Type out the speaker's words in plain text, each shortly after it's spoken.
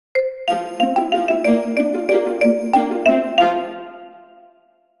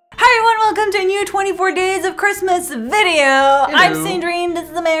new 24 Days of Christmas video. I'm Sandrine, this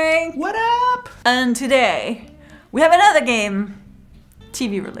is Americ. What up? And today, we have another game.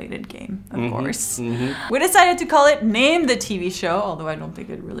 TV related game, of course. We decided to call it Name the TV Show, although I don't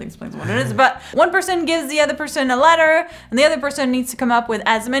think it really explains what it is. But one person gives the other person a letter, and the other person needs to come up with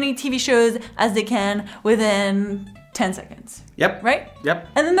as many TV shows as they can within 10 seconds. Yep. Right? Yep.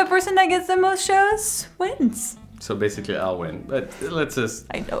 And then the person that gets the most shows wins. So basically, I'll win. But let's just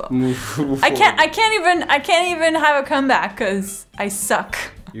I know. move forward. I can't even have a comeback because I suck.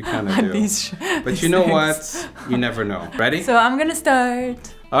 You kind of at do. These but you know what? You never know. Ready? So I'm gonna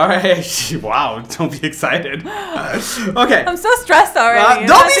start. All right. Wow. Don't be excited. Okay. I'm so stressed already.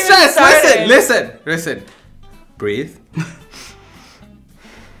 Don't be stressed. Listen. Breathe.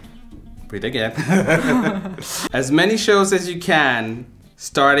 Breathe again. As many shows as you can,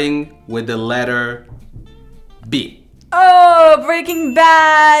 starting with the letter B. Oh, Breaking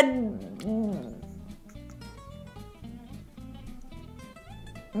Bad.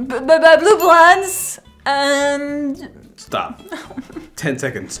 Blue Bloods and... Stop. 10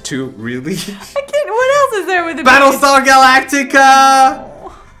 seconds. 2, really? I can't... What else is there with the Battlestar Galactica!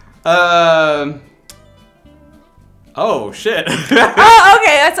 Oh, shit. Oh,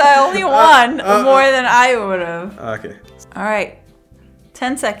 okay, that's only one more than I would have. Okay. Alright.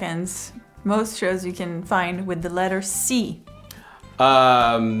 10 seconds. Most shows you can find with the letter C.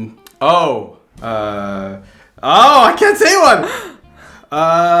 Oh, I can't say one!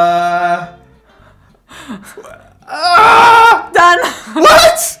 Done.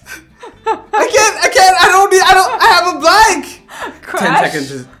 What? I have a blank. Crash.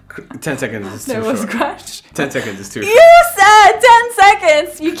 10 seconds is too There was short. Crash. 10 seconds is too short. You said 10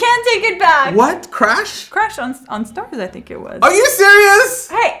 seconds. You can't take it back. What? Crash? Crash on Stars, I think it was. Are you serious?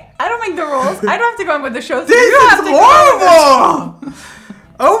 Hey, I don't make the rules. I don't have to go on with the shows. This You have is to go horrible.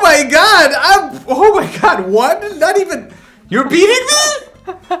 Oh my god. What? Not even. You're beating me?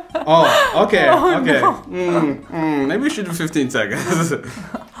 Oh, okay. No. Maybe we should do 15 seconds.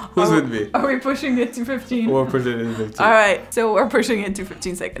 Who's with me? Are we pushing it to 15? We're pushing it to 15. Alright, so we're pushing it to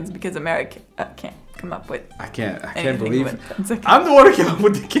 15 seconds because Americ can't come up with I can't anything believe with 10 seconds. I'm the one who came up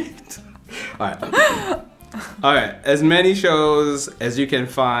with the game. Alright, as many shows as you can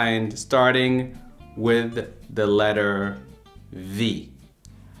find starting with the letter V.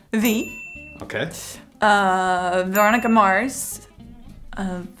 V. Okay. Veronica Mars.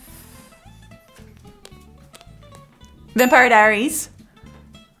 Vampire Diaries.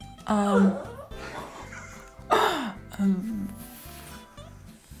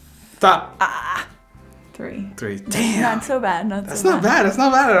 Stop. 3. Damn. Not so bad. That's not bad. That's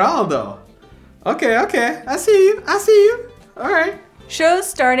not bad at all, though. Okay. I see you. All right. Shows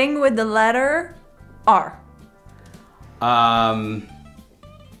starting with the letter R.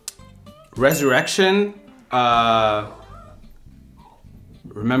 Resurrection.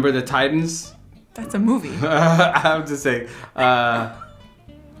 Remember the Titans? That's a movie. I have to say.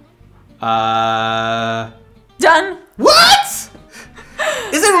 Done. What?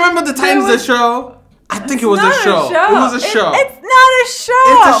 Is it Remember the Titans the show? I think it was a show. It was a show. It's not a show.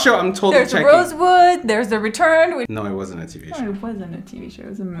 It's a show. I'm totally There's checking. Rosewood. There's The Return. No, it wasn't a TV show. No, it wasn't a TV show. It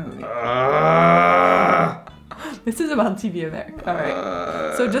was a movie. This is about TV Americ. All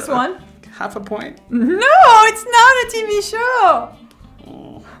right. So just one? Half a point. No, it's not a TV show.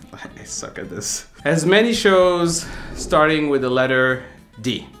 Oh, I suck at this. As many shows starting with the letter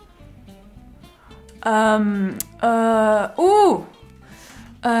D. Oh,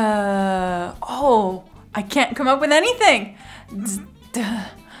 I can't come up with anything.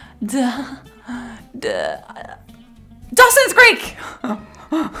 Dawson's Creek.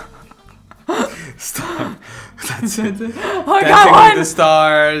 Stop. That's it. Oh, I got Dancing one. with the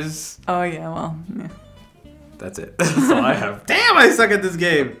Stars. Oh yeah, well, yeah. That's it. That's all I have. Damn, I suck at this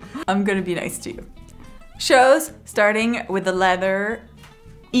game. I'm gonna be nice to you. Shows starting with the letter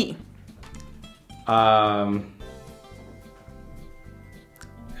E.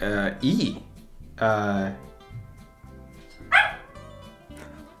 E.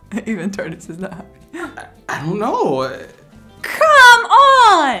 Even Tardis is not happy. I don't know. Come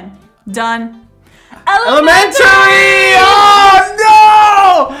on! Done. Elementary! Oh no!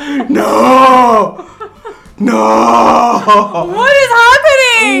 No! What is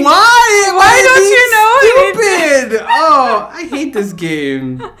happening? Why don't you know stupid? Oh, I hate this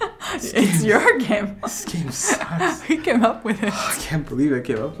game. It's your game. This game sucks. We came up with it. I can't believe I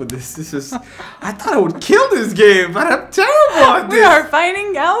came up with this. This is. I thought I would kill this game, but I'm terrible at this. We are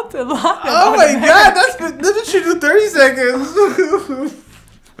finding out a lot. Oh my god, that should do 30 seconds.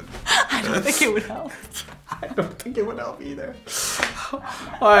 I don't think it would help. I don't think it would help either.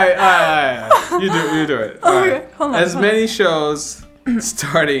 Alright. You do it. Okay, hold on. As many shows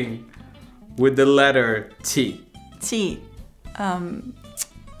starting with the letter T. T.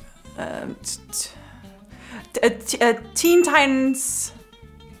 Teen Titans.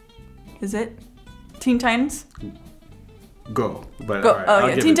 Is it? Teen Titans? Go. But Go. Right, Oh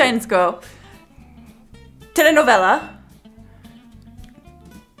yeah, Teen Titans Go. Telenovela.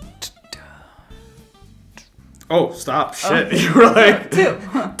 Oh, stop. Shit. You were like... 2.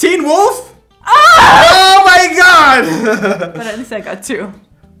 Teen Wolf? Ah! Oh my god! But at least I got 2.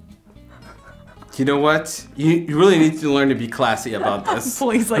 You know what? You really need to learn to be classy about this.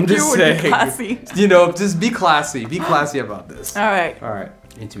 Please, like I'm just you would saying, be classy. You know, just be classy. Be classy about this. Alright. Alright.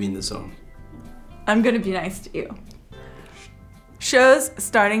 Need to be in the zone. I'm gonna be nice to you. Shows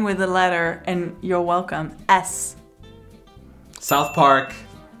starting with the letter, and you're welcome, S. South Park.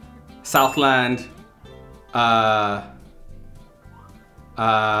 Southland.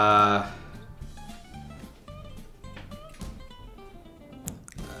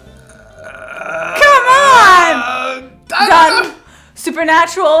 Come on! Done.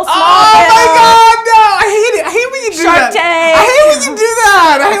 Supernatural. Small Oh my god, no! I hate it. I hate when you do Shark that. Tank. I hate when you do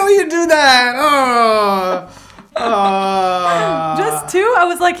that. I hate when you do that. Oh. Just 2? I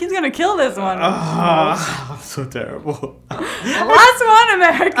was like, he's gonna kill this one. I'm so terrible. Last one,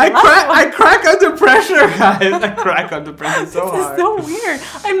 Americ. I crack under pressure, guys. I crack under pressure so This is hard. so weird.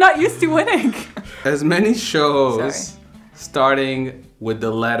 I'm not used to winning. As many shows Sorry. starting with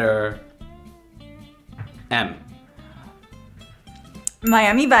the letter M.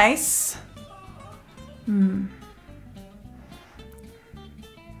 Miami Vice.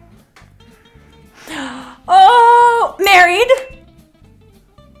 Oh, Married.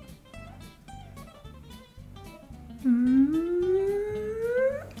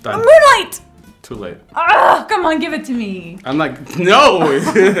 Done. Moonlight. Too late. Ah, come on, give it to me. I'm like, no.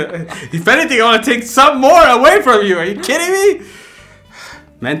 If anything, I want to take some more away from you. Are you kidding me?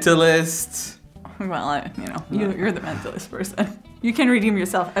 Mentalist. Well, you're the mentalist person. You can redeem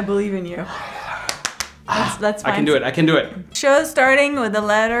yourself. I believe in you. That's fine. I can do it. I can do it. Shows starting with the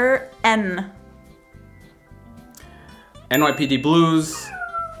letter N. NYPD Blues.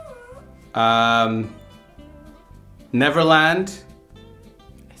 Neverland.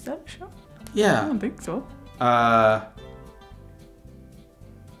 Is that a show? I Yeah. don't think so.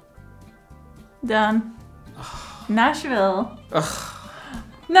 Done. Nashville.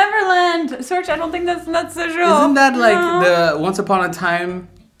 Neverland. Search. I don't think that's the show. Isn't that like No. the Once Upon a Time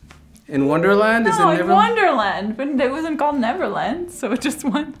in Wonderland? Is it No, in Neverland? Wonderland, but it wasn't called Neverland, so it just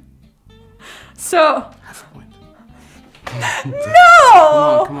won. So. Half a point.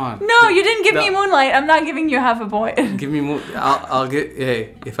 No! Come on. No, you didn't give me No. Moonlight. I'm not giving you half a point. Give me Moon. I'll get.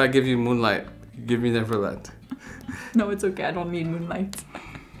 Hey, if I give you Moonlight, give me Neverland. No, it's okay. I don't need Moonlight.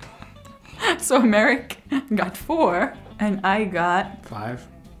 So Americ got 4, and I got 5,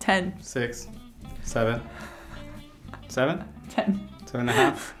 10. 6, 7, 7, 10.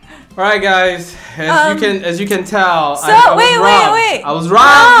 7.5. All right, guys. As you can tell, So I was wait. robbed. I was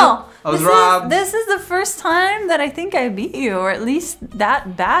robbed. No! I was robbed. This is the first time that I think I beat you, or at least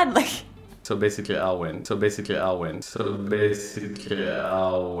that badly. So basically, I'll win.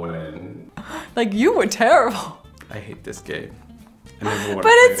 Like, you were terrible. I hate this game. I never wanna But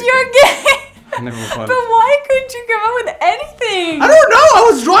play it's it your again. game. I never wanna- But why couldn't you come up with anything? I don't know. I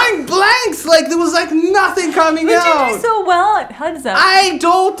was drawing blanks. Like there was like nothing coming But out. you do so well at heads up. I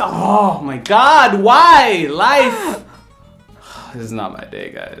don't. Oh my God! Why life? This is not my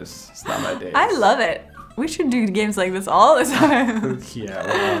day, guys. It's not my day. I love it. We should do games like this all the time. Yeah.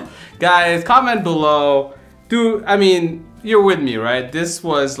 Well, guys, comment below. I mean, you're with me, right? This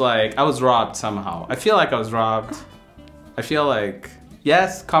was like I was robbed somehow. I feel like I was robbed. I feel like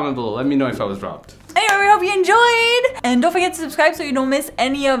yes. Comment below. Let me know if I was robbed. Anyway, we hope you enjoyed. And don't forget to subscribe so you don't miss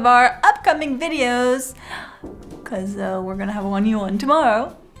any of our upcoming videos. Because we're going to have a new one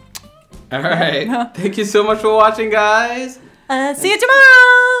tomorrow. All right. Thank you so much for watching, guys. See you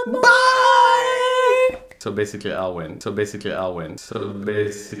tomorrow. Bye. So basically, I'll win.